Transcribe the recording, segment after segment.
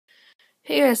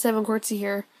Hey guys, Seven Quartzy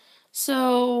here.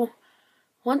 So,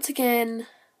 once again,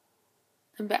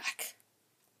 I'm back.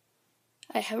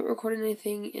 I haven't recorded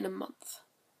anything in a month.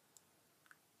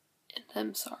 And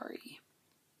I'm sorry.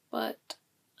 But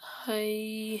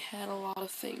I had a lot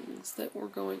of things that were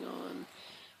going on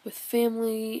with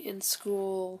family and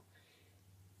school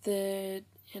and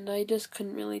I just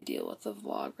couldn't really deal with the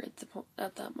vlog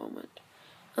at that moment.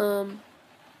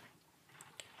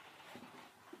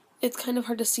 It's kind of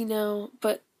hard to see now,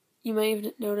 but you may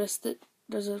have noticed that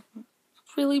there's a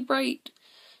really bright,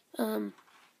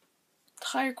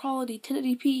 higher quality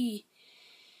 1080p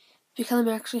because I'm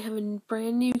actually having a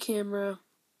brand new camera.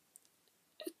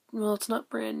 Well, it's not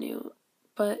brand new,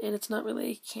 and it's not really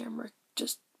a camera,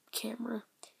 just camera.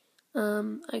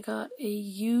 I got a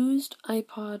used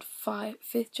iPod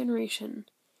 5th generation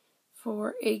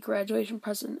for a graduation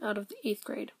present out of the 8th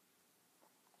grade.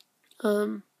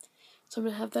 So I'm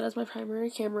gonna have that as my primary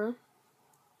camera,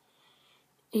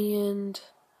 and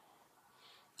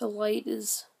the light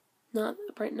is not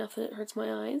bright enough that it hurts my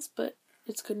eyes, but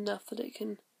it's good enough that it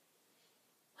can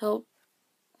help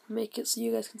make it so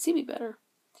you guys can see me better.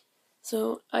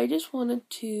 So I just wanted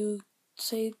to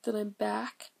say that I'm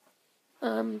back.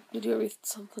 To do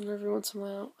something every once in a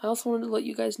while. I also wanted to let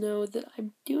you guys know that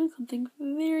I'm doing something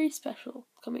very special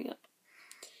coming up.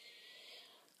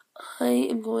 I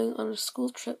am going on a school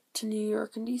trip to New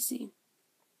York and DC.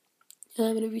 And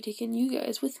I'm going to be taking you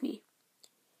guys with me.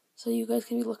 So you guys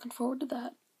can be looking forward to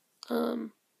that.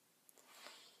 And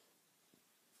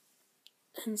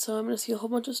so I'm going to see a whole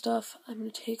bunch of stuff. I'm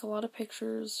going to take a lot of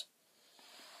pictures.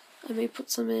 I may put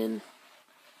some in.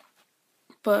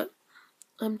 But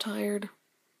I'm tired.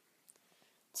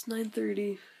 It's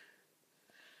 9:30.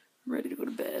 I'm ready to go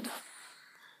to bed.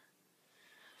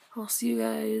 I'll see you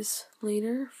guys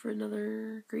later for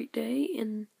another great day,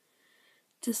 and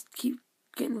just keep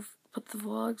put the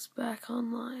vlogs back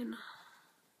online.